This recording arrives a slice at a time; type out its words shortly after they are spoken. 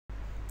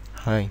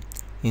Hi,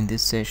 in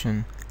this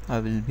session I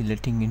will be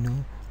letting you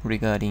know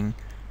regarding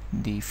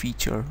the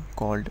feature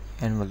called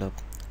envelope,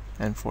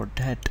 and for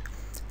that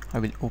I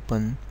will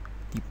open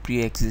the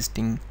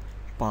pre-existing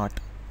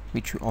part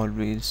which we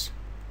already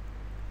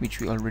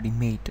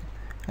made,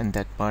 and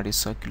that part is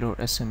circular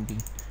assembly.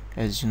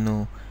 As you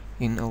know,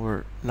 in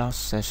our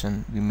last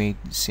session we made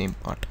the same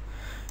part.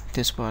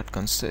 This part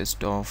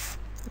consists of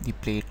the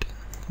plate,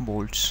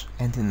 bolts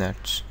and the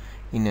nuts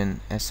in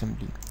an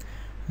assembly.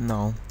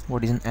 Now,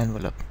 what is an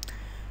envelope?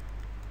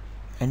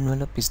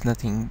 Envelope is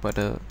nothing but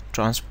a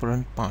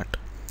transparent part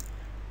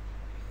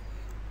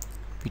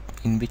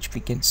in which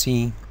we can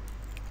see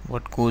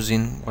what goes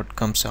in, what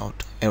comes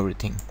out,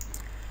 everything.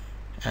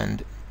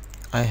 And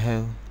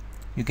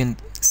you can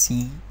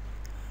see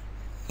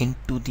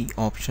into the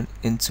option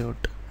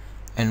insert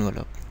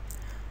envelope.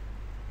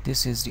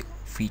 This is the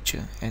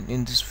feature, and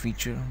in this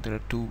feature there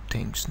are two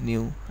things: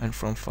 new and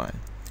from file.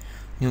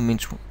 New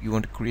means you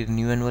want to create a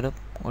new envelope,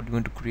 or you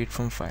want to create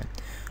from file.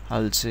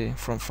 I'll say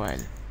from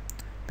file,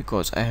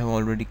 because I have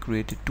already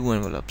created two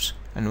envelopes,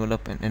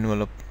 envelope and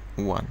envelope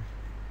 1.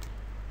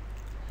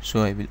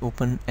 So I will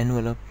open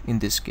envelope. In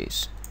this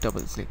case,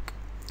 double click.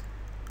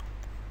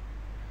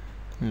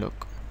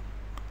 Look,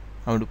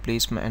 I want to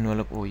place my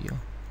envelope over here.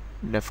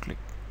 Left click.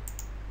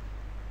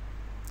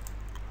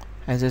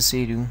 As I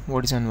said you,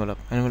 what is envelope?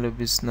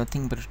 Envelope is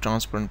nothing but a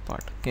transparent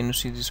part. Can you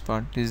see this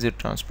part? This is the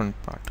transparent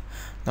part.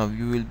 Now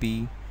you will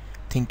be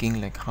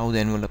thinking like how the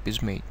envelope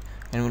is made.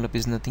 Envelope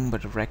is nothing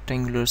but a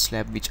rectangular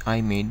slab which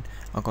I made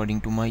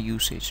according to my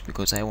usage,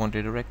 because I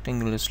wanted a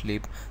rectangular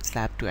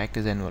slab to act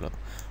as envelope.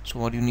 So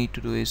what you need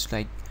to do is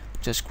like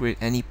just create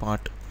any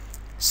part,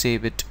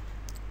 save it,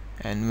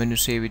 and when you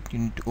save it you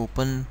need to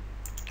open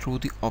through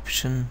the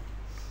option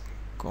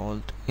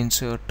called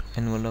insert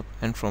envelope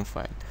and from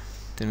file.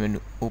 Then when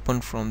you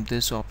open from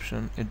this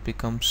option, it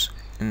becomes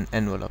an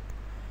envelope.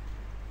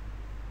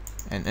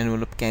 An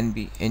envelope can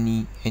be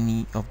any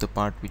of the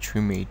part which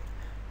we made,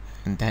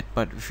 and that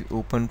part, if you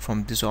open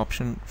from this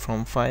option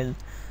from file,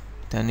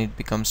 then it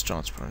becomes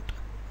transparent.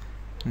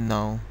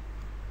 Now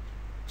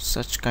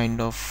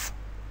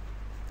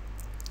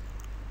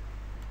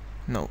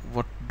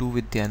what to do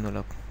with the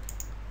envelope?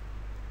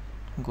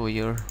 Go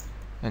here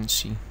and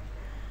see.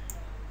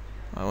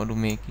 I want to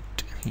make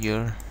it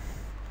here,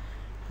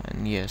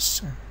 and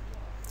yes,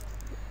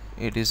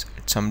 it is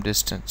at some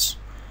distance.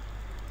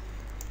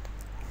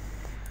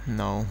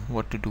 Now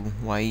what to do?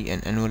 Why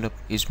an envelope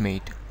is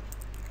made?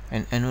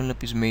 An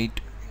envelope is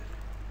made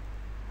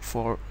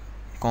for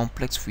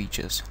complex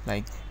features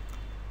like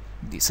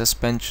the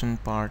suspension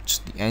parts,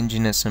 the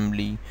engine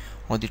assembly,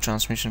 or the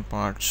transmission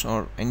parts,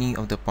 or any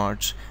of the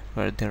parts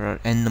where there are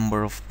n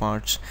number of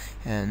parts,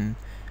 and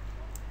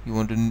you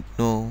want to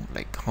know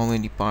like how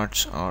many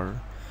parts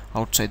are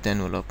outside the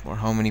envelope, or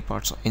how many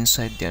parts are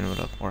inside the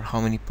envelope, or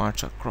how many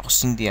parts are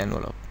crossing the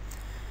envelope.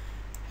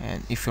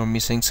 And if you're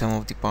missing some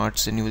of the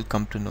parts, then you will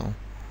come to know.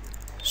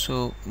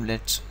 So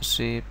let's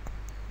say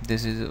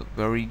this is a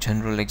very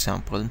general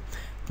example,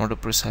 not a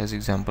precise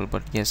example,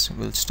 but yes,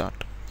 we'll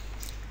start.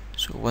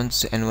 So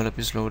once the envelope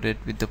is loaded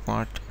with the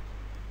part,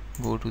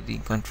 go to the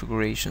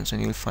configurations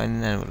and you'll find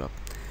an envelope.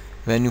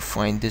 When you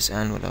find this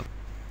envelope,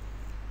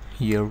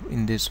 here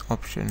in this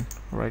option,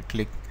 right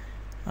click,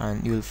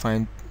 and you'll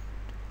find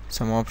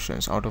some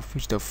options, out of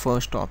which the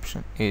first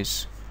option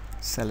is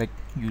select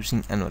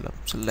using envelope.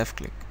 So left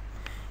click.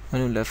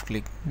 When you left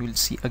click, you will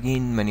see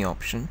again many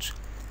options.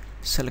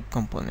 Select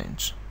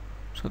components.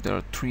 So there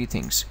are three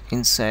things: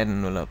 inside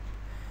envelope,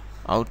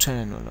 outside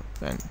envelope,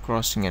 and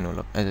crossing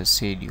envelope, as I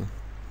said you.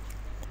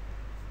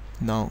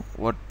 Now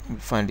what we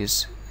find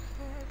is,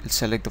 we'll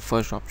select the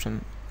first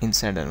option,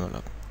 inside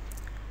envelope.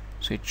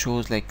 So it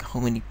shows like how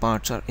many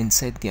parts are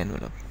inside the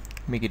envelope.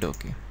 Make it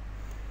okay.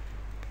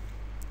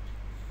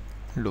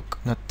 Look,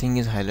 nothing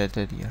is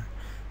highlighted here,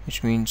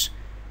 which means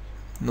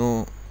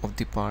none of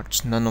the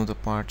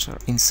parts are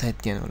inside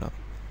the envelope.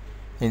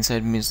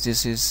 Inside means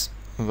this is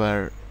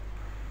where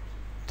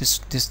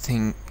this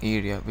thing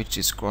area which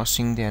is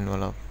crossing the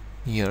envelope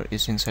here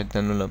is inside the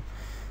envelope.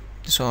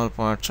 This all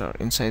parts are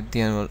inside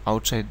the envelope.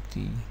 Outside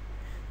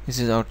this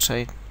is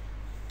outside.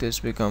 This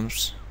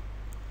becomes,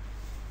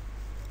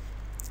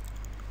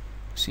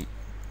 see,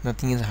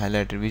 nothing is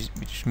highlighted,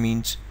 which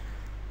means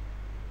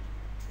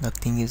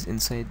nothing is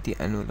inside the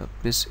envelope.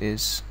 This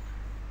is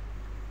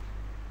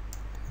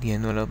the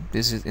envelope,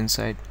 this is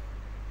inside,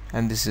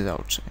 and this is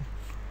outside.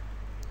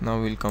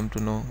 Now we'll come to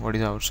know what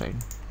is outside.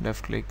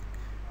 Left click,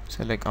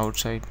 select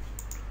outside,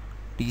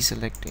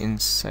 deselect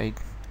inside,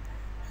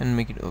 and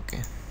make it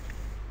okay.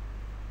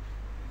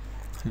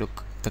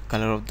 Look, the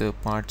color of the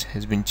parts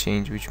has been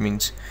changed, which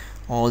means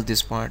all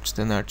these parts,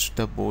 the nuts,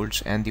 the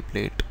bolts, and the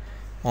plate,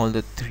 all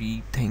the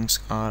three things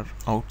are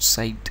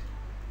outside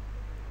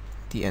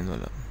the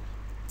envelope.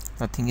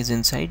 Nothing is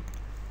inside,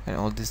 and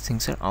all these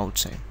things are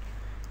outside.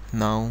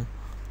 Now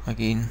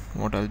again,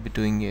 what I'll be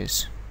doing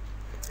is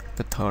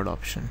the third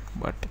option,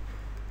 but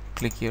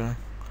click here.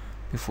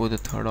 Before the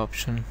third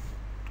option,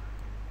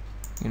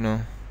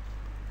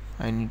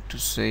 I need to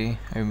say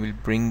I will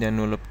bring the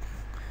envelope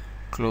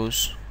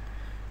close,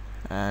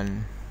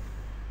 and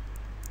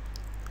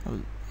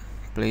I'll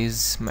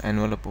place my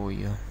envelope over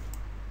here.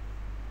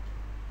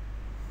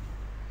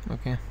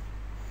 Okay,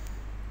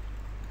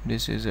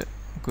 this is a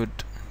good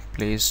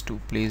place to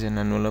place an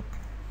envelope.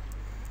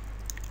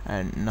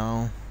 And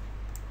now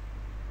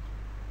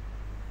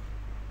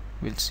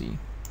we'll see.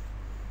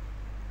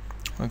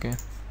 Okay,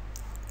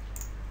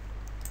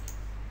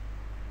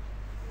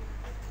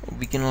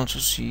 we can also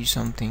see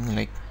something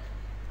like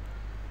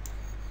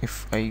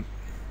if I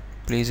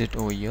place it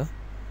over here,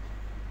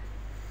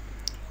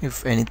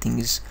 if anything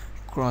is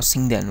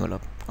crossing the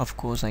envelope. Of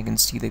course I can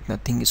see that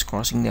nothing is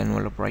crossing the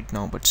envelope right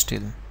now, but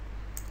still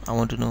I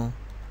want to know.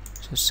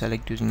 So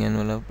select using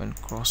envelope and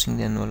crossing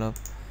the envelope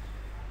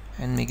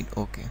and make it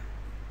okay.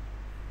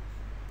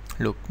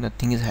 Look,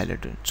 nothing is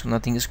highlighted, so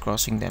nothing is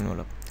crossing the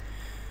envelope.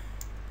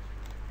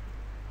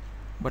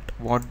 But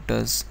what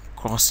does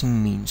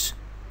crossing means?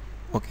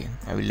 Okay,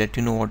 I will let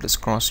you know what does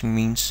crossing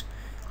means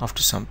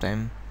after some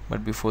time,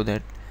 but before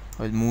that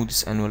I will move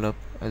this envelope,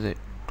 as I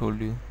told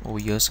you, over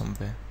here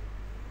somewhere.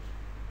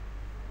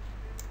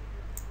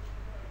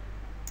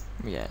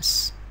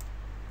 Yes.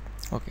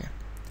 Okay,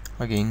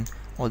 again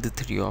all the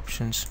three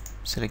options,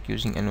 select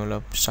using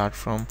envelope, start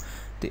from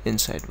the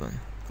inside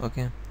one.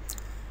 Okay,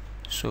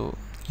 so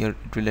here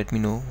it will let me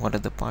know what are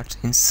the parts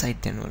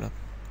inside the envelope.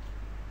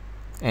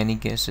 Any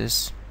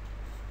guesses?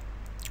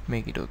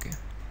 Make it okay.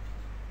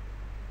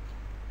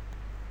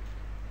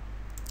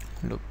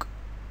 Look,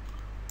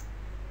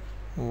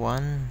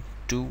 1,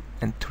 2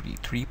 and 3,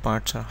 three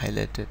parts are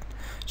highlighted,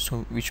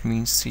 so which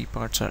means three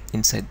parts are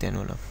inside the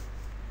envelope.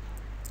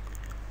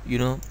 You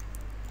know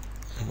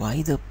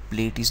why the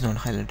plate is not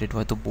highlighted,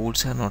 why the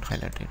bolts are not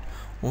highlighted?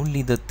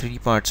 Only the three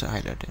parts are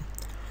highlighted.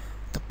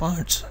 The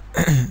parts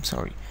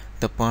sorry,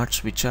 the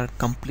parts which are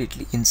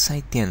completely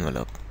inside the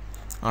envelope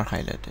are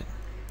highlighted.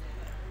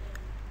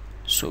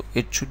 So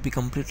it should be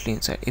completely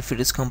inside. If it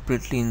is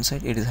completely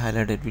inside, it is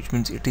highlighted, which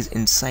means it is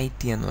inside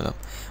the envelope.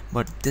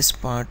 But this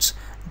parts,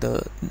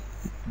 the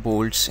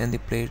bolts and the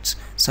plates,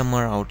 some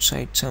are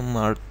outside, some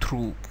are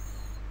through.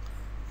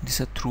 These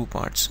are through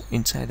parts,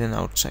 inside and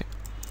outside,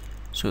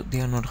 so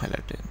they are not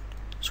highlighted.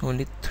 So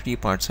only three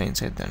parts are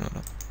inside the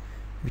envelope,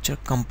 which are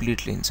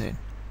completely inside.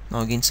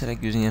 Now again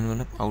select using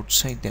envelope,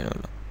 outside the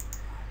envelope.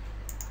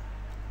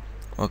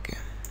 Okay,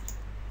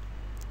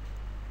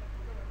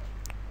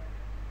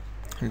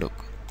 look,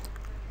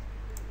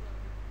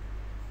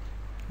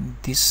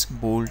 these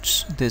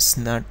bolts, these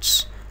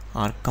nuts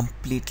are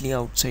completely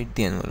outside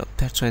the envelope,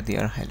 that's why they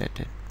are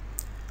highlighted.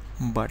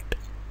 But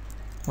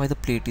why the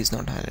plate is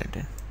not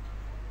highlighted?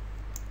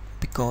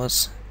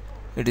 Because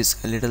it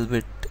is a little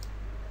bit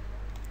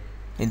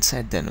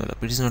inside the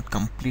envelope, it is not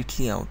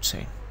completely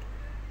outside,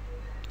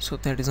 so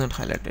that is not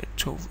highlighted.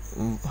 So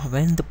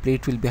when the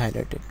plate will be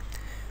highlighted?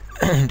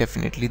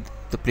 Definitely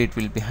the plate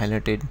will be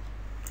highlighted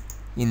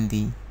in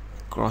the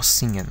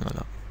crossing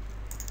envelope.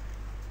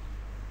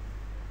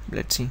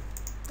 Let's see.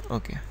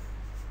 Okay,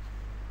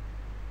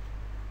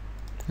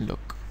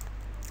 look,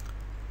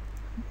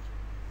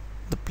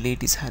 the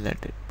plate is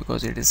highlighted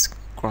because it is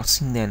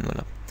crossing the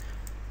envelope.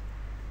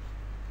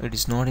 It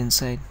is not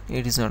inside,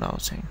 it is not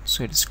outside,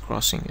 so it is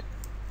crossing it.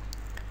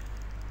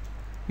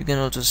 You can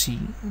also see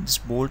these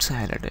bolts are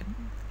highlighted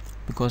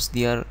because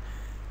they are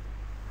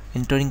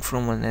entering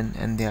from one end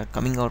and they are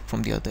coming out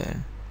from the other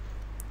end,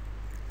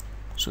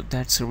 so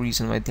that's the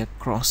reason why they are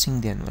crossing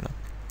the envelope.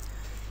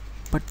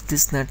 But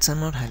these nuts are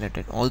not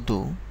highlighted,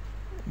 although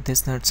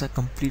these nuts are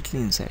completely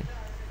inside.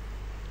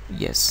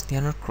 Yes, they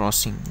are not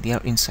crossing, they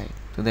are inside,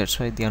 so that's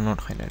why they are not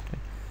highlighted.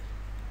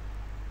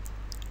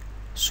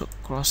 So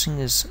crossing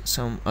is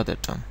some other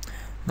term.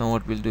 Now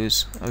what we'll do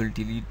is I will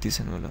delete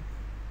this envelope.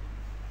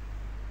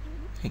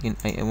 Again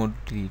I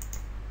want to delete.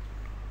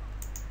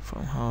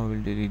 From how I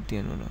will delete the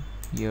envelope?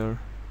 Here,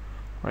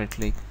 right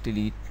click,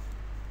 delete.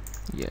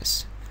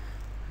 Yes.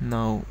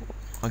 Now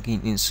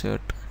again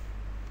insert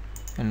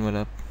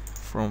envelope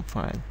from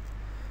file.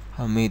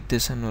 I made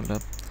this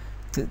envelope.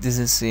 This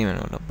is same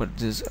envelope, but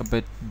this is a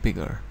bit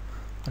bigger,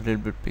 a little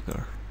bit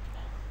bigger.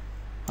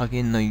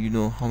 Again, now you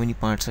know how many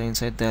parts are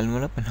inside the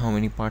envelope and how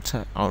many parts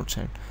are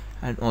outside,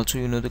 and also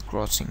you know the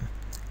crossing.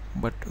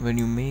 But when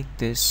you make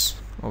this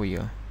over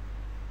here,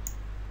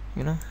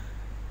 you know,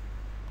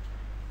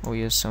 over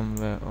here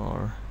somewhere,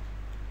 or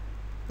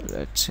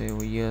let's say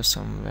over here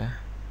somewhere,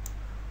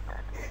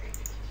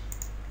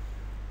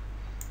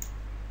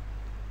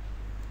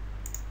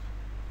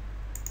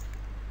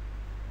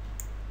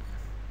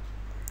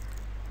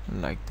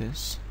 like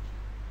this.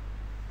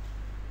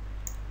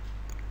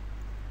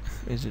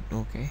 Is it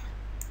okay?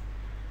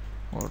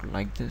 Or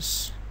like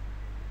this?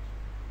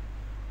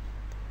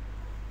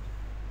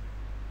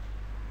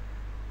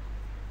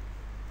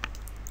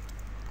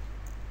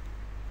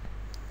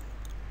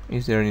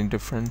 Is there any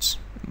difference?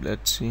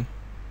 Let's see.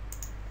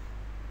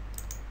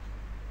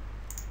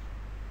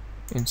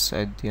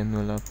 Inside the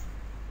envelope,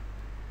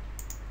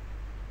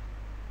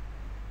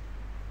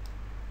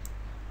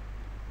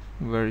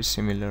 very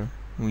similar,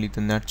 only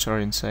the nuts are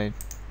inside.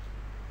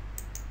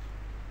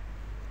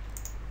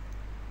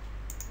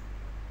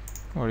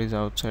 What is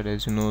outside,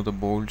 as you know, the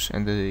bolts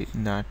and the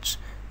nuts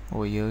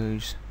over here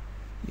is,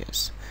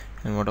 yes.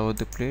 And what about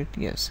the plate?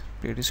 Yes,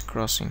 plate is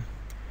crossing,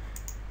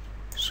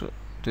 so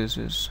this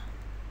is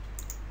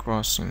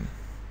crossing,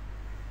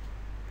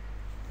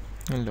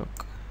 and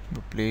look,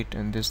 the plate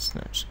and this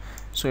nuts,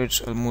 so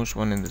it's almost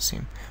one and the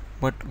same.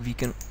 But we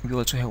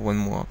also have one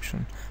more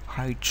option: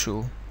 hide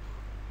show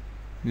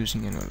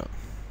using envelope.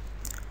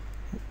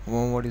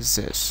 Well, what is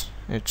this?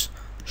 It's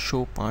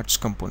show parts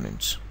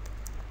components,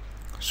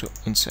 so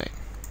inside,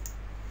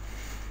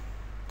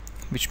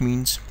 which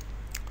means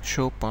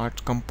show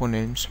part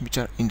components which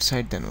are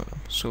inside the envelope.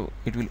 So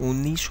it will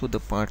only show the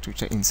parts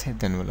which are inside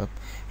the envelope.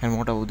 And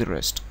what about the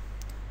rest?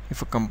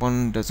 If a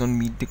component doesn't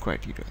meet the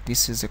criteria,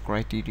 this is the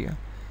criteria,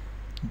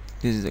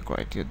 this is the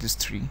criteria, this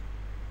three,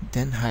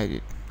 then hide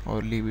it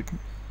or leave it.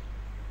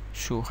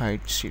 Show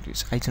hide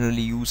series, I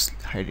generally use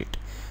hide it,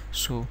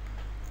 so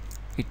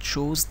it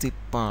shows the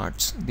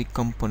parts, the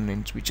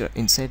components which are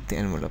inside the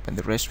envelope, and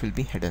the rest will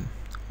be hidden.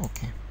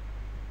 Okay,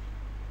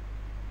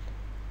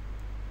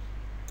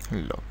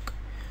 look,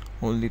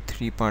 only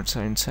three parts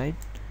are inside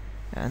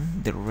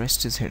and the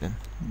rest is hidden.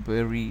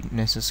 Very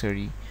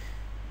necessary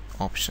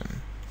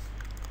option.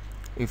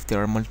 If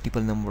there are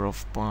multiple number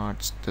of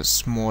parts, the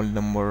small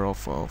number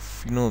of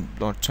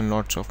lots and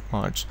lots of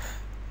parts,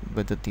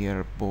 whether they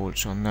are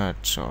bolts or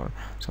nuts or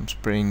some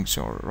springs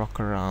or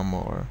rocker arm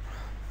or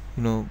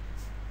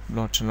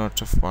lots and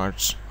lots of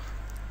parts,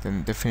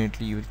 then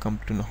definitely you will come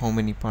to know how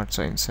many parts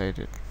are inside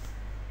it.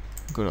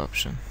 Good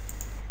option.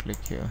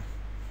 Click here,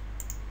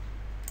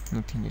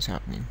 nothing is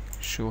happening.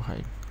 Show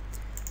hide.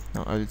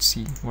 Now I will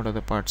see what are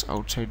the parts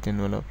outside the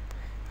envelope,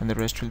 and the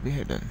rest will be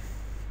hidden.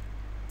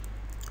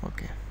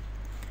 Okay,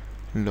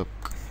 look,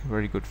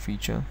 very good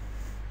feature.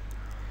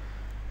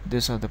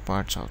 These are the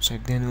parts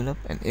outside the envelope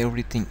and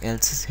everything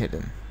else is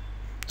hidden,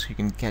 so you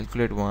can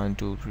calculate 1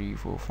 2 3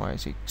 4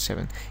 5 6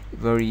 7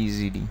 very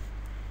easily.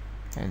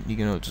 And you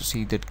can also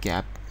see that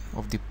gap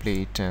of the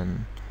plate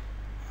and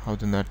how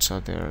the nuts are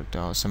there,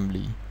 the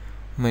assembly,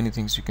 many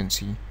things you can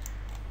see.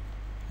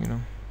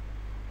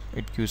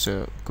 It gives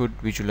a good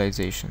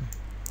visualization.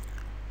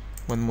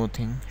 One more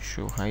thing,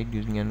 show hide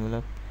using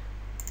envelope,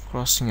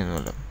 crossing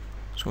envelope,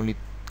 so only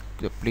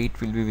the plate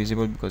will be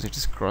visible because it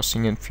is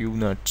crossing, and few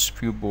nuts,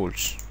 few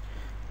bolts,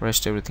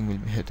 rest everything will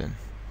be hidden.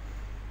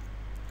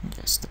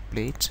 Yes, the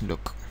plate,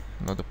 look,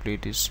 now the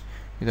plate is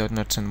without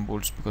nuts and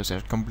bolts because they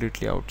are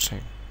completely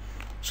outside,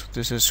 so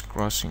this is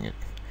crossing it.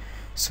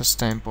 Such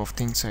type of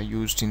things are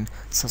used in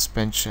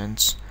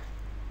suspensions,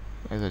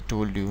 as I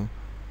told you,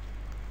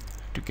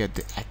 to get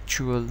the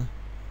actual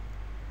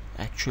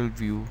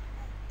view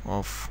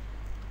of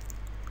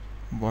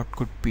what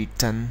could be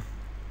done.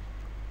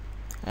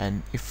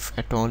 And if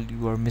at all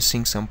you are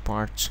missing some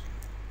parts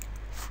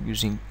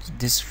using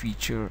this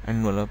feature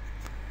envelope,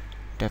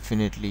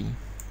 definitely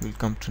will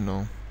come to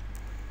know,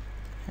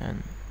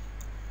 and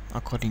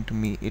according to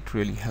me it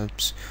really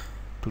helps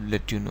to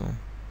let you know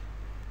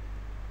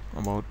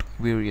about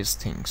various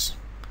things.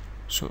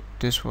 So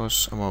this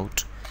was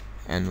about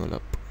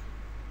envelope.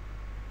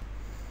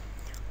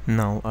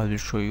 Now I will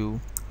show you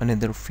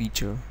another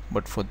feature,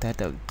 but for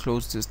that I will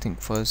close this thing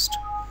first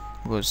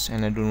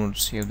and I don't want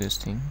to save this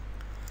thing.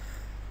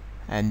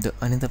 And the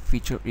another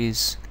feature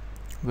is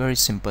very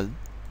simple,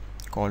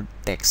 called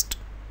text.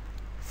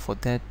 For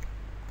that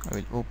I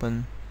will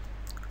open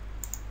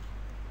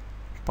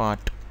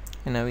part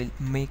and I will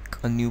make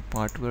a new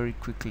part very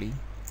quickly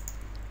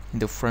in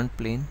the front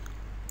plane,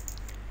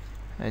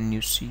 and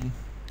you see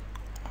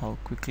how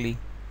quickly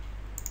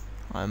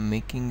I'm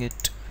making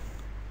it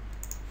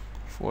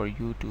for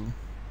you to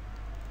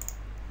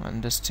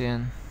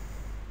understand.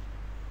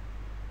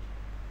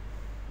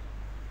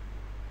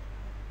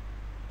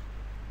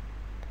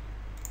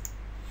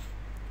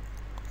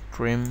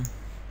 Trim,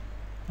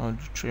 how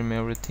to trim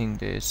everything,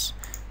 this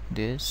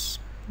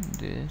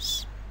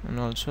and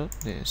also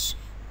this.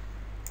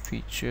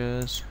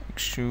 Features,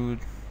 extrude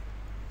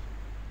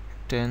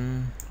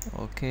 10.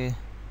 Okay,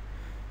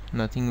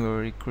 nothing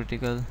very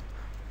critical.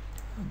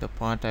 The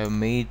part I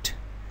made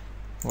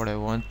what I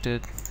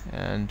wanted,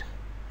 and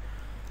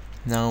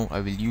now I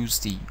will use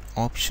the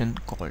option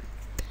called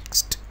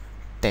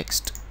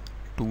text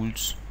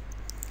tools,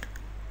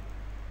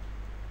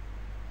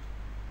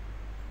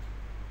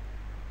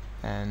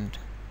 and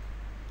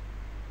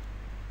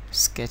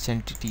sketch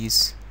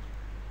entities,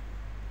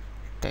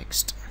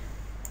 text.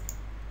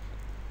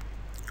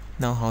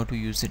 Now how to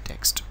use the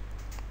text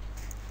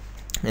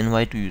and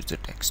why to use the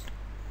text.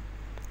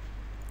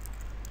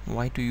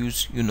 Why to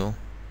use, no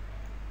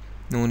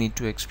need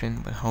to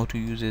explain, but how to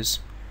use is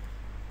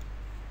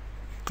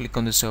click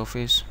on the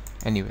surface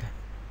anywhere,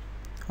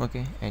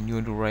 okay, and you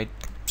want to write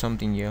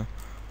something here,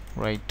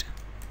 write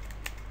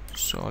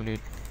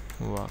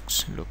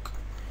Solidworks. Look,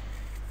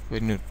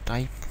 when you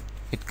type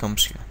it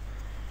comes here,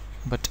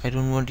 but I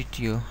don't want it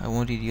here, I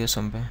want it here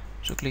somewhere,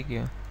 so click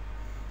here.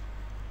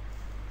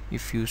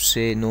 If you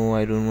say no,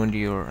 I don't want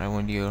here, I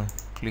want here,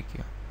 click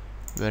here.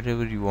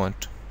 Wherever you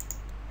want,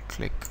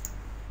 click,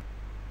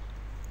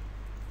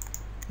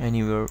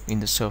 anywhere in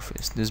the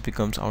surface. This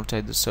becomes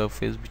outside the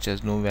surface, which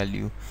has no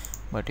value.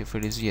 But if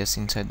it is yes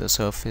inside the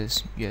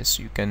surface, yes,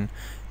 you can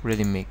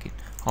really make it.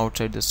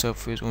 Outside the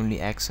surface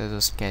only acts as a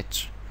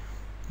sketch,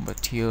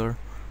 but here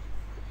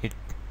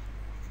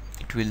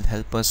it will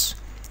help us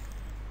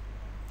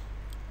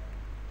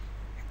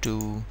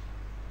to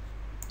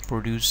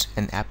produce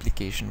an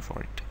application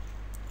for it.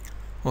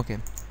 Okay,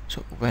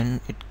 so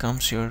when it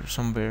comes here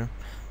somewhere,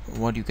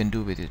 what you can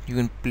do with it, you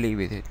can play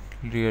with it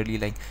really.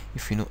 Like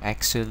if you know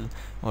Excel,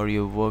 or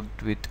you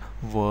worked with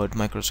Word,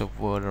 Microsoft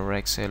Word, or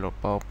Excel, or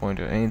PowerPoint,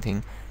 or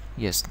anything,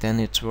 yes, then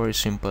it's very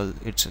simple.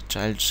 It's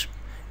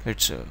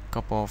a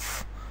cup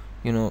of,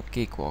 you know,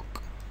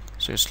 cakewalk.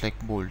 So it's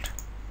like bold.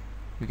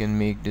 We can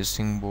make this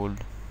thing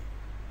bold.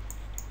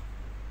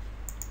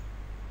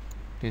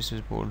 This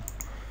is bold,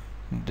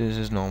 this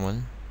is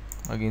normal,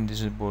 again this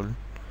is bold.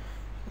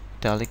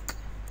 Italic,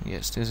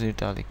 yes, this is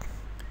italic.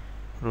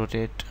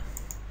 Rotate,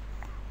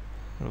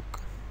 look,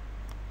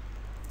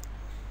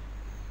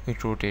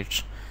 it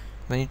rotates.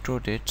 When it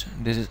rotates,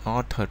 this is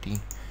R30,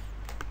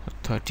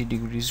 30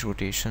 degrees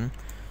rotation.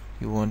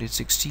 You want it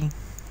 60,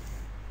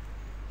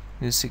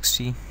 this is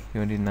 60. You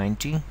want it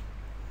 90,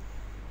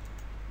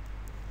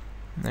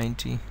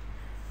 90.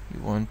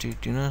 You want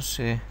it, you know,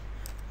 say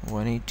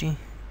 180.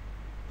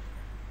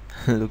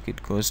 Look,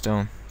 it goes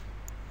down.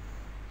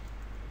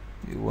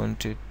 You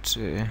want it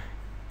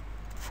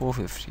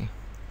 450.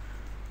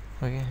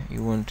 Okay,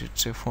 you want it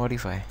say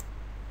 45.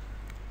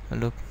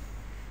 Look,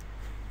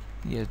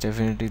 yes,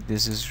 definitely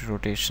this is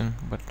rotation,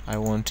 but I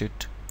want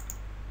it,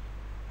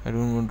 I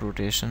don't want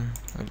rotation.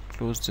 I'll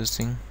close this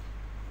thing.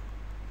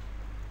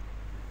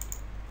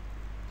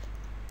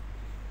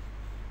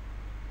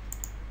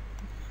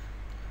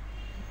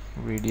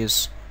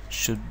 Radius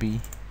should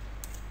be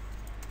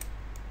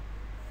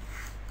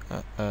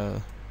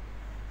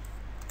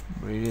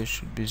radius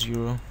should be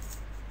 0.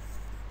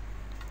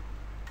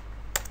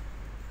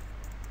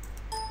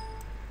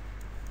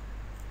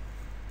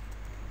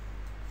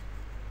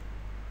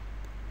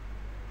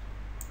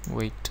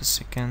 Wait a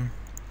second.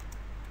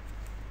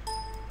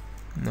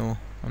 No,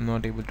 I'm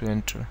not able to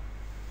enter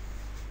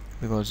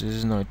because this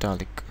is not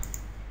italic.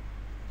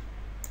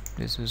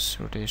 This is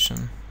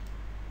rotation.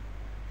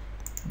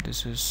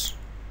 This is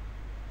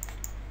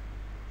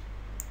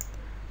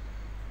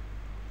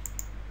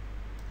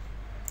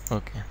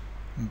okay.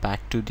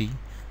 Back to the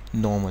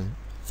normal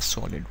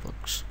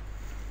Solidworks.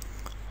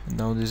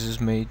 Now this is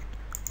made.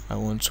 I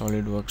want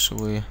Solidworks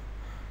over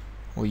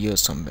here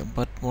somewhere.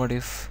 But what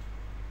if,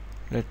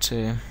 let's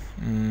say,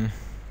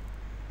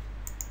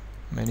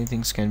 many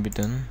things can be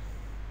done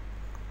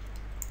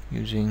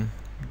using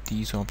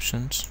these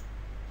options.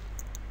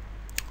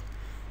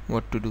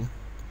 What to do?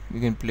 We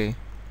can play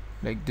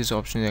like this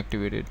option is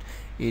activated.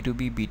 A to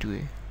B, B to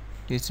A.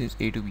 This is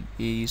A to B.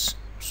 A is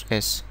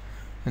S,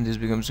 and this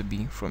becomes a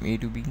B. From A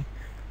to B,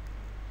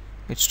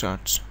 it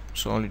starts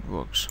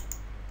Solidworks.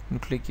 You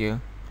click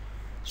here.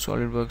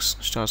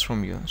 Solidworks starts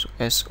from here. So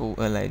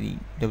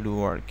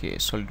SOLIDWORK,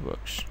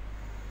 Solidworks.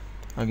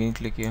 Again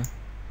click here.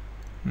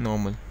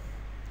 Normal.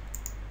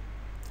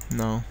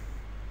 Now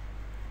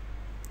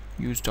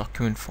use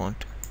document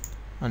font.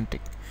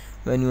 Untick.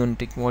 When you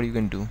untick, what you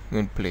can do? You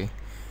can play.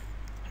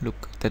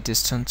 Look, the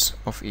distance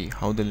of A,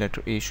 how the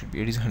letter A should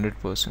be. It is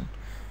 100%.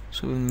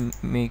 So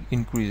we'll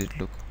increase it.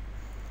 Look,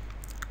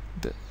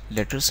 the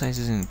letter size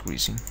is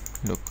increasing.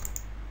 Look,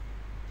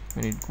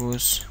 when it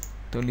goes,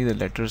 only the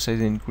letter size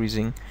is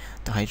increasing.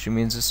 The height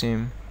remains the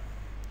same.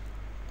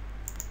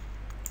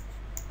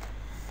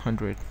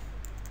 100.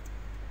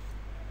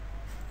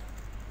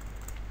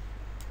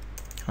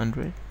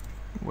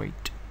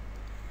 Wait,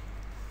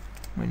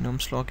 my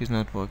nums lock is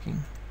not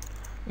working.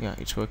 Yeah,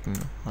 it's working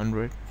now.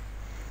 100.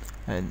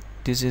 And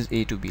this is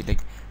A to B,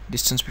 like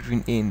distance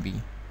between A and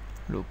B.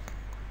 Look,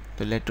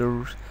 the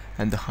letters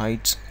and the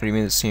heights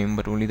remain the same,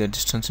 but only the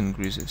distance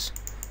increases.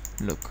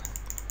 Look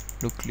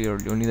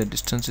clearly, only the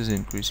distance is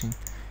increasing,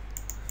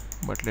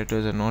 but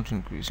letters are not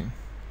increasing.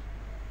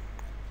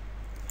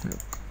 Look,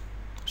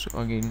 so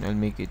again I'll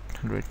make it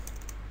 100.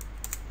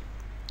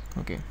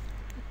 Okay,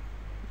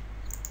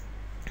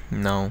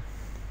 now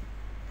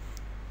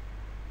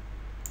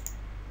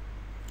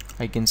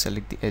I can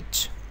select the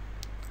edge.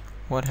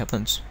 What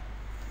happens?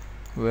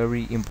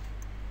 Very important.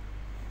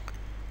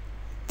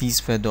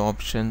 These were the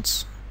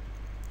options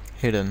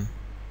hidden.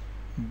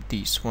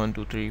 These 1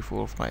 2 3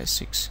 4 5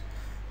 6.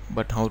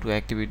 But how to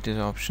activate these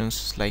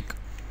options? Like,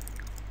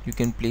 you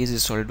can place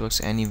this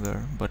Solidworks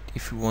anywhere, but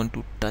if you want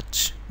to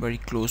touch very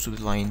close to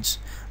the lines,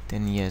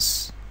 then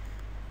yes,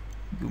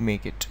 you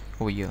make it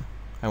over here.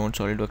 I want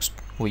Solidworks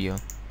over here.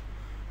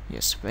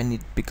 Yes, when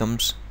it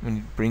brings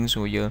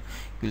over here,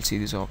 you'll see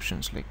these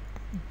options. Like,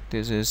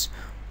 this is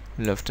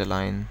left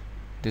align,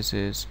 this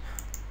is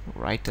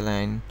right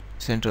align,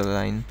 center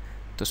align.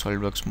 The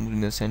Solidworks moves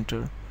in the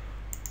center.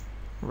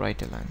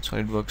 Right align,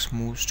 Solidworks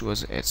moves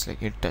towards the edge,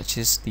 like it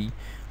touches the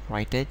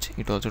right edge,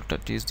 it also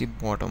touches the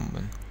bottom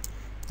one.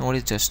 Now what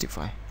is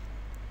justify?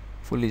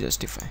 Fully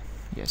justify.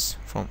 Yes,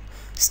 from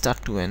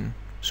start to end,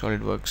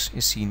 Solidworks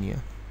is seen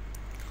here.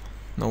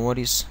 Now what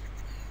is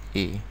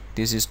A?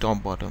 This is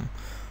top bottom,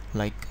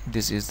 like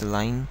this is the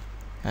line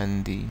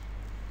and the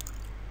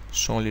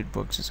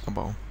SolidWorks is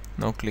above.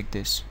 Now click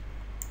this.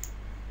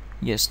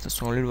 Yes, the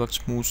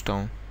SolidWorks moves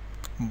down,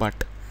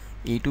 but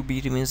A to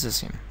B remains the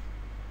same.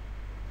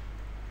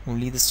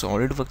 Only the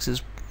SolidWorks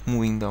is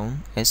moving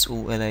down.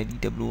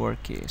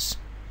 SOLIDWORKS.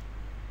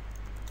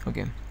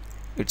 Okay,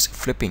 it's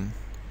flipping,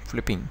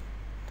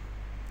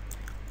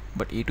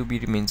 but A to B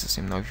remains the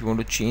same. Now if you want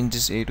to change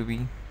this A to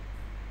B,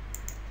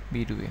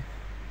 B to A,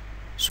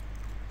 so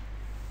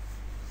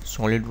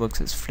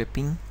SolidWorks is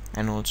flipping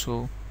and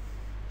also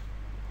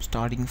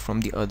starting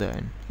from the other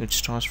end. It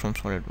starts from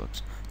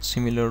SolidWorks.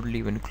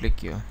 Similarly, when you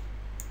click here,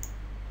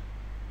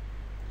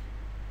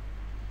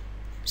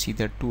 see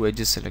that two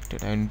edges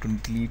selected. I need to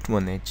delete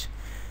one edge.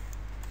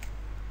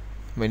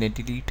 When I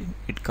delete,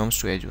 it comes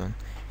to edge 1,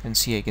 and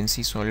see, I can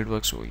see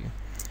SolidWorks over here,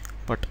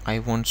 but I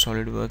want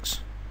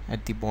SolidWorks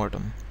at the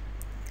bottom,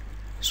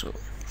 so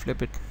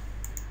flip it.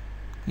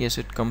 Yes,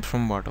 it comes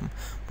from bottom,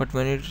 but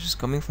when it is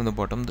coming from the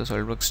bottom, the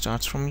SolidWorks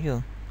starts from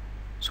here.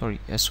 Sorry,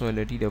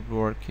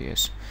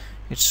 SOLIDWORKS.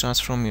 It starts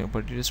from here,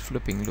 but it is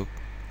flipping. Look,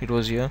 it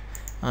was here,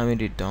 I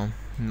made it down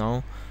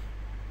now,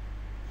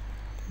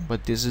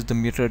 but this is the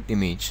mirrored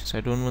image, so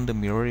I don't want the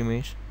mirror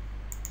image.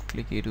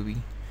 Click A to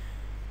B.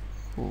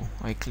 Oh,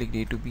 I clicked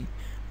A to B,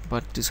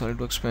 but the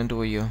SolidWorks went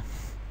over here.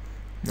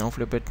 Now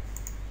flip it.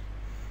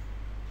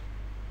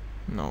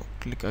 Now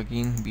click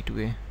again B to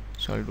A,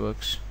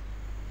 SolidWorks.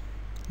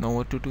 Now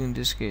what to do in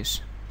this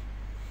case?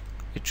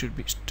 It should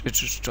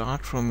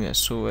start from here,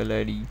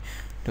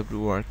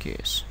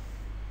 SOLIDWORKS.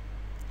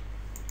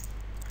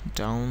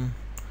 Down,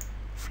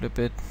 flip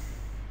it.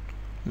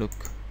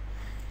 Look,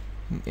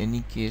 in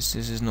any case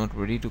this is not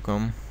ready to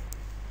come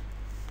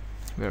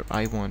where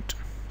I want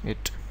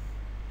it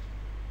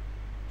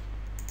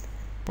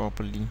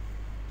properly.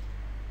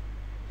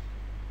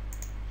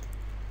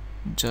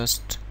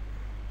 Just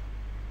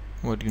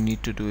what you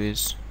need to do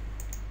is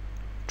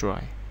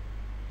try,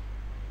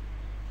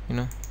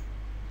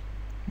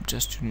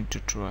 just you need to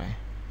try.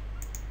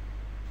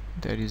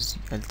 That is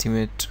the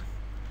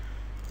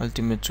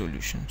ultimate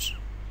solutions.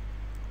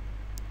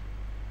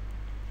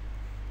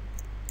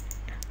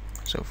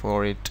 So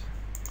for it,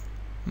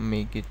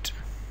 make it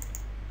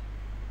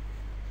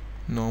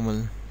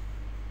normal,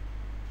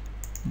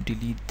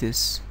 delete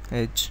this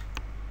edge,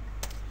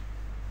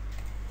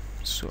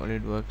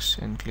 SolidWorks,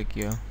 and click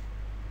here.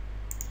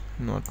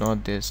 Not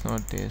this,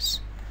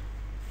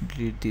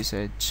 delete this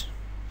edge.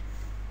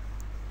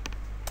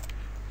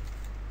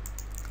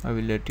 I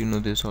will let you know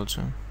this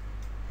also.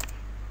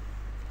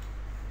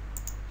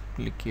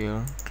 Click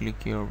here,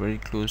 very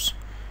close.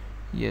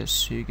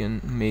 Yes, you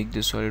can make the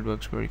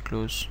SolidWorks very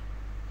close.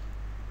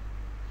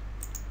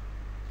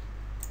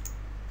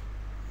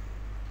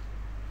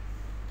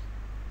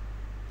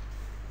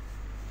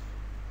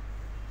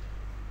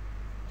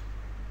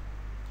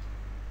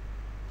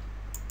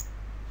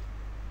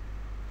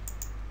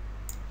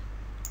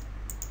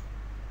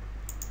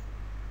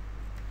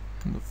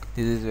 Look,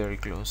 this is very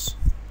close,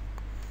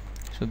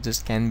 so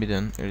this can be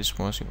done. It is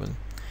possible.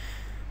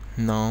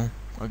 Now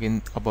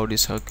again, about the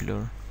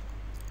circular,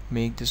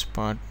 make this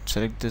part,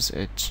 select this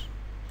edge,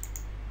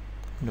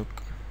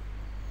 look,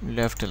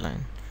 left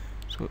align,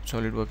 so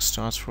SolidWorks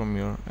starts from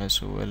here,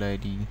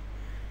 SOLID,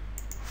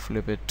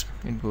 flip it,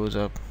 it goes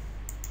up.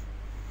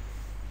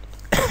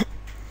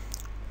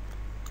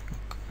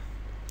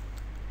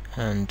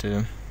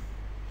 And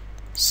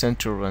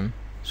center one,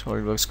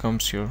 SolidWorks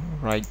comes here,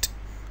 right,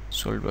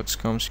 SolidWorks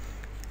comes.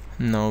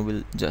 Now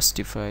we'll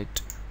justify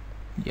it.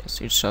 Yes,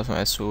 it starts from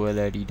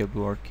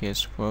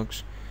SOLIDWORKS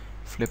works.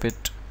 Flip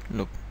it,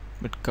 look,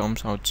 it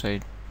comes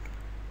outside.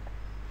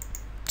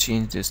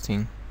 Change this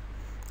thing,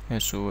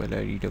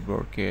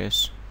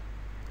 SOLIDWORKS,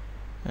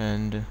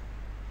 and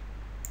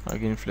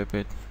again flip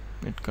it,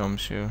 it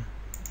comes here.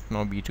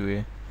 Now B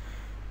to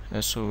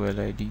A,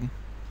 SOLID,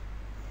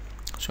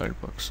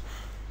 SolidWorks.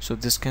 So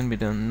this can be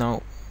done.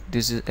 Now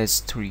this is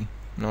S3.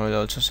 Now I'll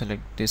also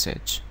select this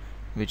edge,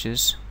 which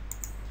is,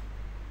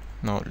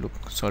 now look,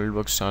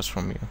 SolidWorks starts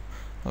from here.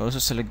 I'll also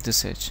select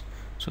this edge,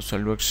 so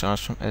SolidWorks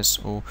starts from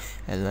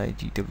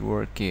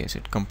SOLIDWORKS.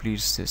 It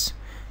completes this.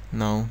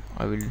 Now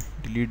I will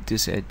delete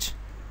this edge,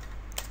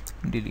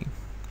 delete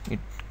it.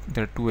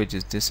 There are two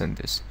edges, this and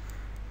this.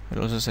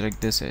 I'll also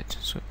select this edge,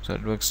 so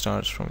SolidWorks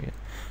starts from here.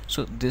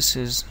 So this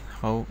is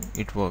how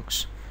it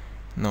works.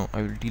 Now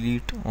I will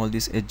delete all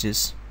these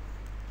edges,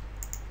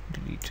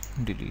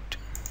 delete.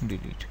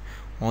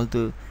 All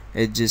the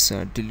edges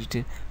are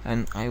deleted,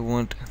 and I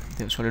want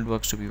the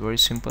SolidWorks to be very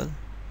simple.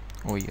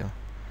 Oh yeah,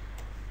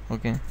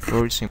 okay,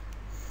 very simple,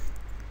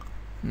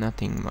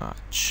 nothing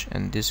much.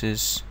 And this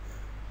is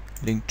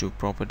linked to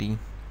property,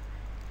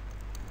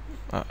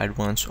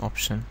 advanced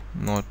option.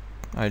 Not,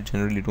 I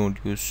generally don't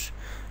use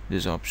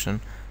this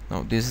option.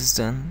 Now this is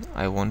done.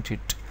 I want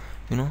it,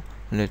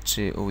 let's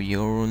say over here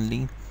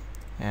only,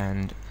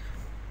 and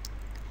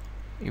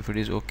if it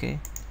is okay,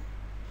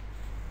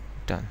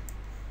 done.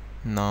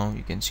 Now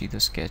you can see the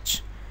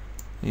sketch.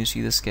 You see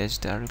the sketch,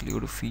 directly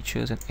go to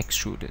features and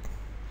extrude it.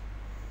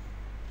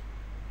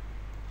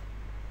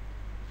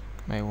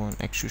 I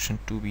want extrusion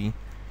to be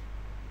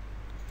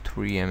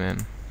 3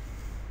 mm.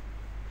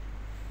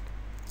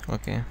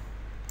 Okay,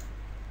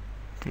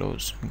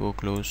 close, go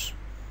close,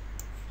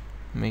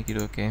 make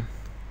it okay.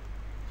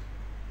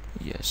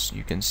 Yes,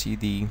 you can see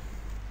the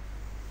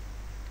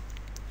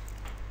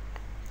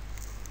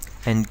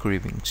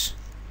engravings.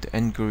 The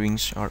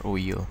engravings are over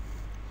here.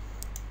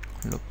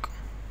 Look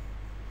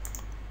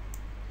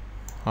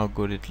how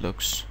good it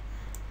looks,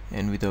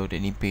 and without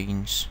any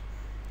pains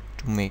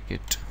to make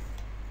it.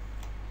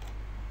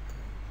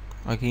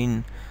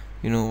 Again,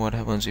 you know what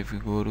happens if you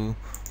go to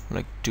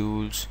like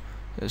tools,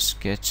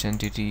 sketch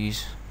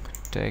entities,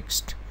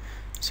 text,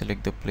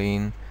 select the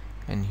plane,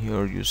 and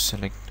here you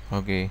select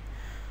okay,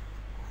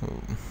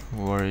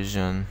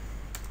 version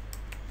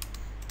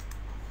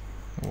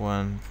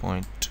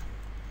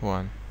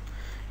 1.1,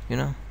 you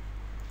know,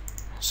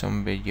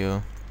 somewhere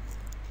here,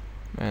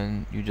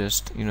 and you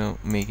just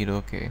make it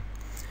okay.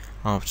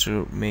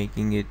 After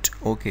making it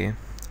okay,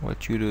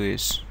 what you do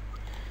is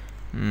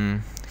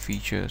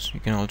features.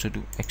 You can also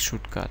do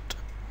extrude cut.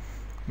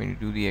 When you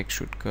do the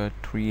extrude cut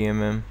 3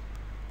 mm,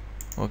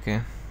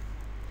 okay,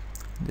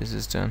 this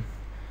is done.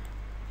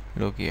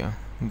 Look here,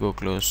 go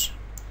close.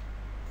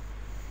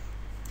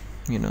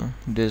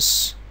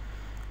 This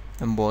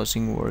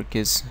embossing work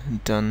is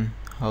done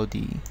how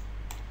the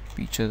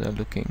features are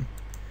looking.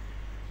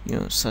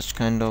 Such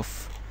kind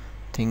of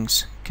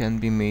things can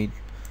be made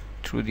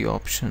through the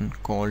option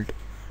called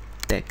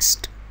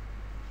text.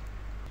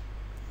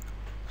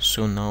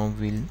 So now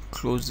we'll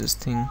close this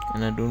thing,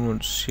 and I don't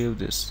want to save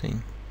this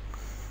thing.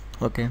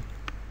 Okay,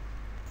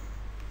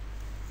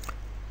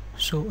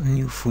 so a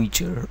new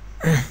feature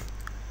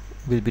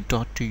will be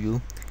taught to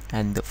you,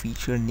 and the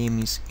feature name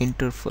is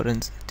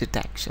interference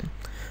detection.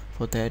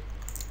 For that,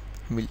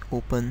 we'll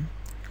open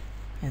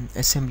an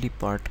assembly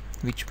part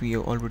which we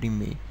have already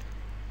made,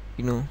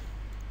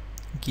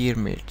 gear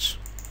mates.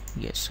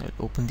 Yes,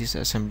 I'll open this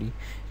assembly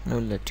and I'll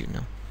let you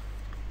know.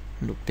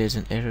 Look, there's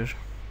an error.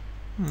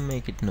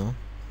 Make it no,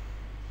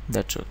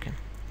 that's okay.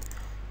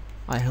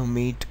 I have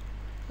made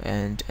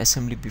an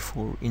assembly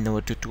before in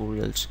our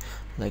tutorials,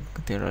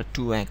 like there are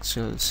 2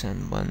 axles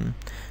and 1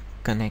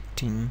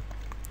 connecting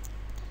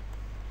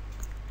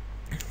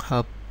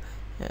hub,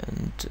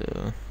 and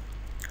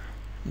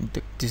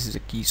this is a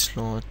key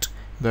slot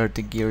where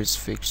the gear is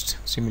fixed.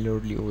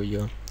 Similarly over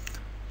here,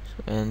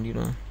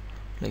 and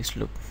let's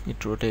look,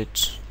 it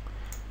rotates,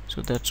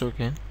 so that's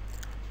okay.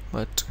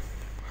 But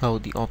how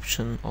the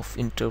option of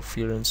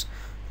interference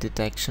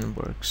detection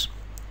works,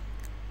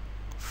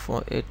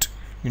 for it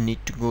you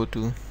need to go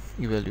to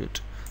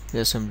evaluate, the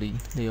assembly,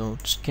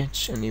 layout,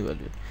 sketch, and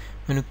evaluate.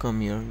 When you come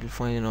here, you'll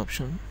find an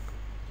option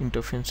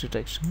interference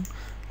detection.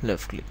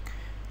 Left click.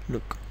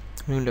 Look,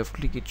 when you left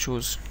click, it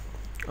shows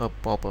a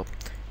pop-up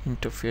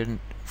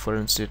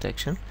interference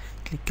detection.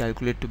 Click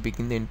calculate to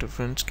begin the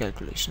interference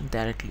calculation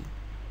directly,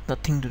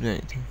 nothing to do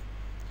anything.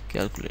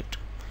 Calculate.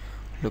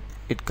 Look,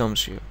 it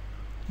comes here,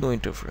 no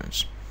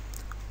interference.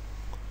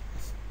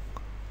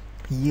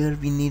 Here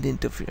we need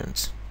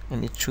interference,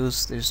 and it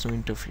shows there is no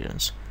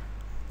interference.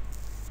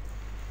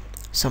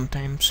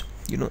 Sometimes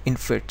in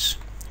fits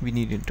we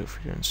need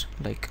interference,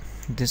 like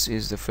this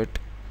is the fit.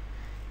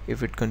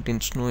 If it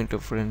contains no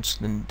interference,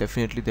 then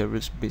definitely there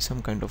will be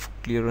some kind of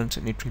clearance,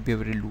 and it will be a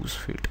very loose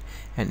fit,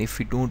 and if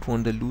we don't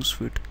want the loose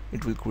fit,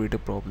 it will create a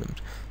problem.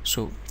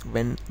 So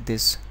when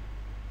this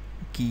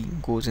key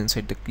goes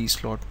inside the key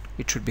slot,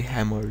 it should be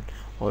hammered,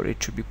 or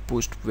it should be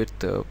pushed with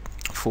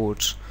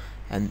force,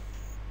 and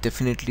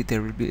definitely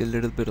there will be a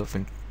little bit of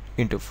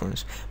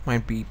interference.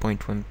 Might be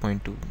 0.1,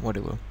 0.2,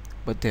 whatever,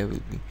 but there will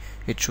be.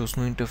 It shows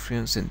no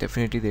interference, then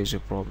definitely there is a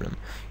problem.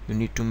 You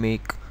need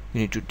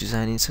to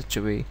design in such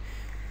a way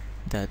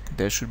that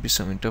there should be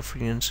some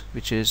interference,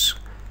 which is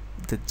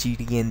the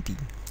GD&T.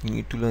 You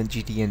need to learn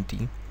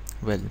GD&T.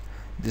 Well,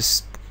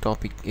 this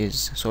topic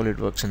is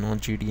Solidworks and not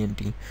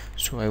GD&T,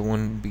 so I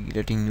won't be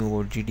letting you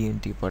about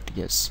GD&T, but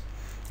yes,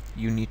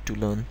 you need to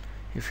learn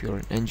if you're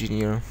an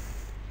engineer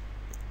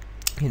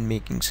in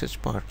making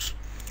such parts.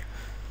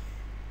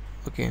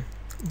 Okay,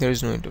 there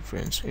is no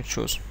interference, it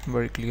shows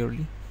very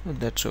clearly,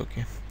 but that's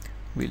okay.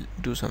 We'll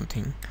do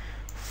something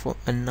for,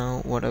 and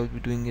now what I will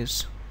be doing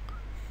is,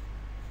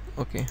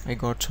 okay, I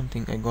got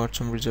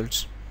some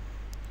results.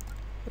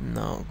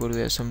 Now go to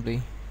the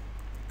assembly,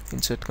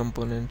 insert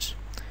components,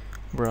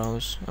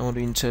 browse. I want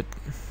to insert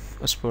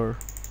a spur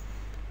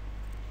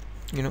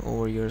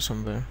over here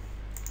somewhere.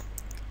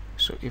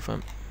 So if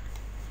I'm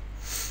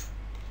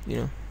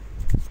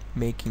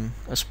making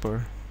a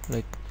spur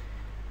like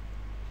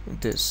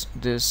this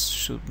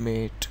should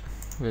mate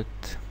with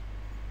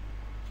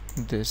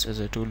this, as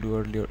I told you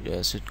earlier.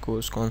 Yes, it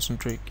goes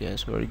concentric.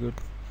 Yes, very good.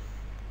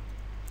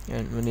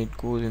 And when it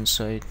goes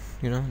inside,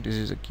 this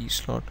is a key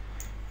slot.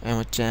 I'm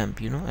a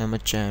champ. I'm a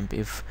champ.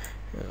 If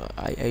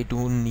I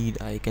don't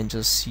need, I can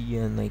just see,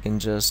 and I can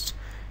just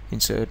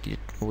insert it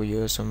over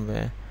here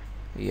somewhere.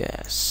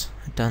 Yes,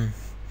 done,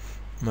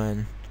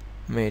 man,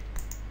 mate.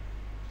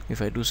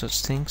 If I do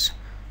such things,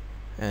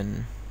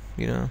 and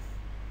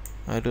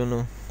I don't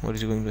know what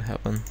is going to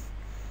happen.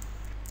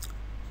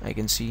 I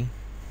can see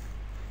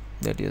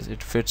that yes,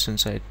 it fits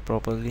inside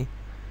properly.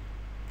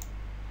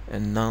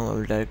 And now I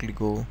will directly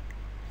go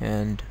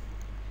and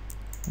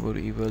go to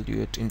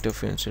evaluate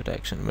interference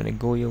detection. When I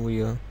go over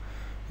here,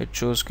 it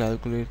shows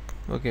calculate.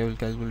 Okay, I will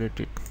calculate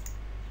it.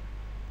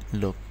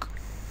 Look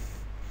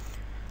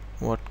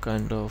what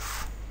kind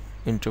of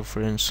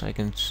interference I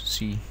can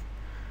see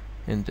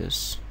in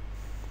this.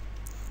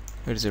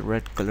 It is a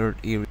red colored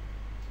area.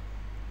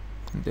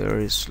 There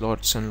is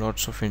lots and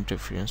lots of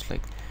interference,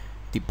 like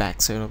the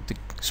backside of the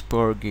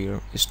spur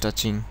gear is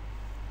touching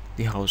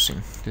the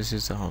housing. This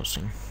is the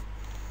housing.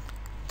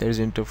 There is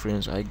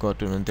interference. I got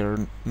to know there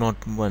are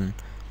not one.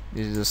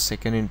 This is the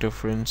second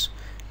interference.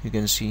 You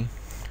can see,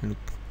 look,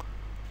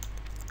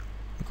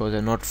 because I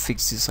not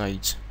fixed the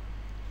sides,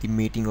 the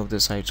mating of the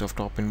sides of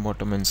top and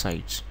bottom and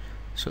sides.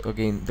 So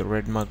again, the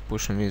red mark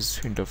portion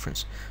is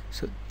interference.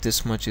 So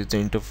this much is the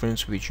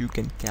interference which you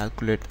can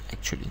calculate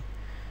actually,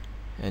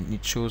 and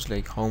it shows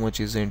like how much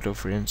is the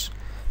interference.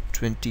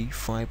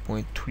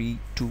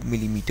 25.32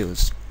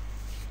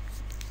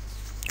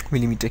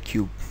 millimeter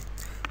cube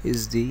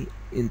is the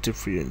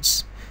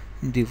interference.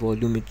 The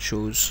volume it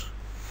shows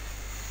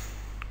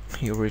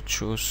here, it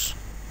shows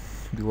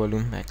the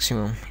volume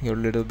maximum. Here a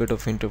little bit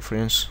of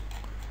interference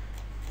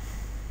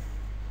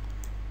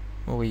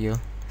over here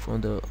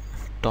from the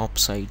top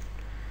side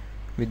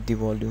with the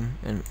volume,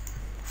 and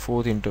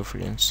fourth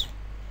interference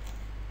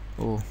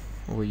over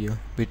here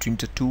between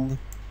the two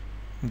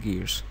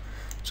gears.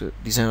 So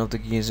design of the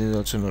gears is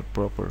also not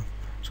proper,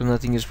 so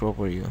nothing is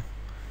proper here,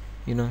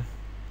 you know.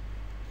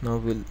 Now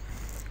we'll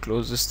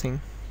close this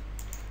thing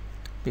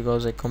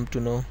because I come to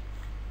know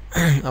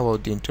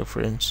about the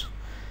interference.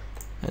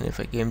 And if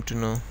I came to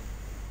know,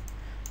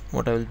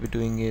 what I will be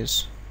doing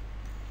is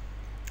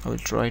I will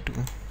try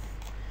to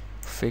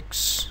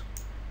fix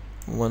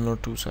one or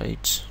two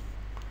sides,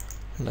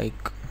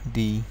 like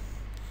the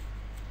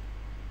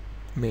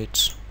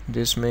mates,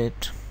 this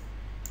mate,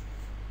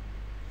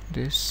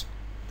 this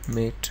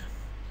mate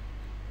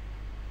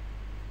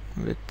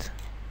with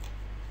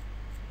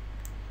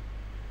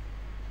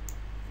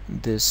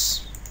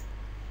this,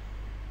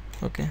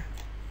 okay,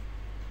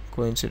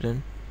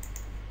 coincident,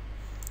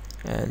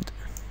 and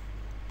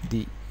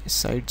the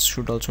sides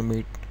should also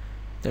mate,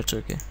 that's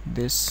okay.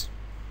 This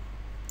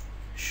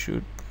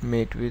should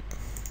mate with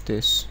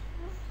this,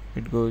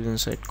 it goes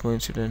inside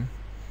coincident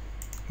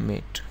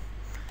mate.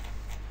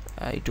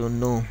 I don't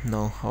know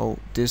now how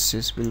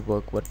this will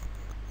work, but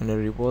when I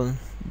revolve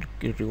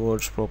it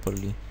revolves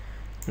properly.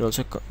 It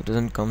also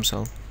doesn't comes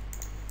out.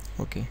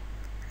 Okay,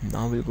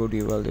 now we'll go to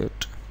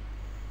evaluate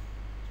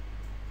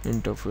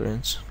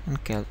interference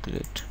and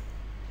calculate.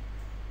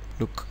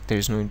 Look, there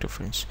is no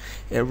interference,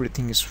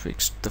 everything is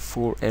fixed. The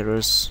 4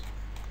 errors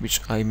which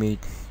I made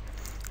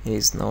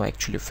is now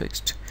actually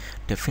fixed.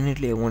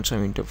 Definitely I want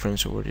some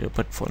interference over here,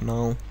 but for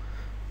now,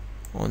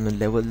 on the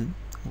level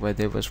where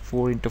there was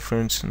 4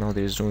 interference, now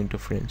there is no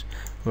interference.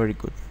 Very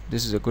good,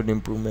 this is a good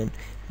improvement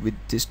with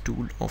this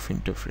tool of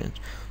interference.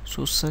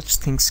 So such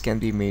things can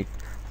be made,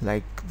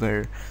 like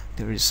where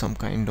there is some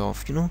kind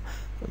of, you know,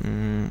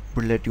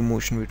 relative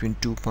motion between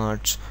two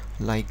parts,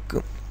 like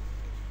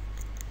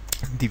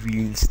the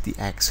wheels, the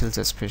axles,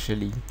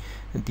 especially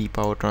the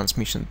power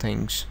transmission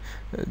things,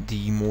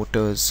 the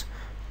motors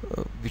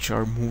which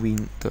are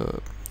moving,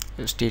 the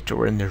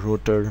stator and the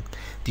rotor,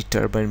 the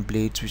turbine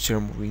blades which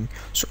are moving.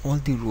 So all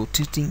the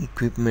rotating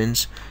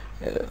equipments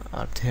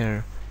are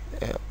there,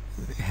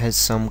 has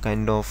some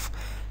kind of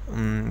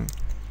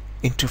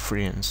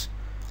interference.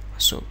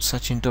 So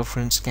such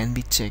interference can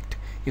be checked.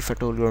 If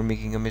at all you are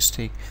making a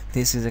mistake,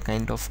 this is a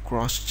kind of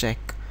cross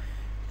check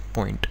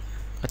point,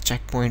 a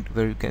checkpoint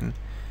where you can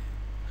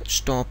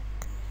stop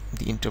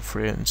the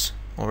interference.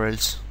 Or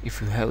else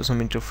if you have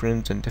some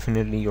interference, then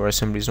definitely your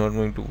assembly is not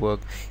going to work.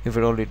 If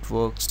at all it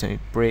works, then it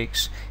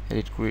breaks and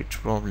it creates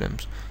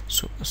problems.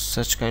 So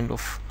such kind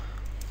of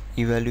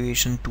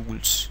evaluation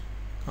tools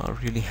are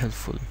really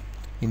helpful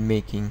in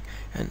making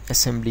an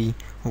assembly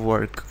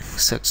work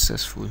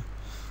successful.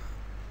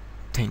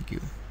 Thank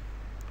you.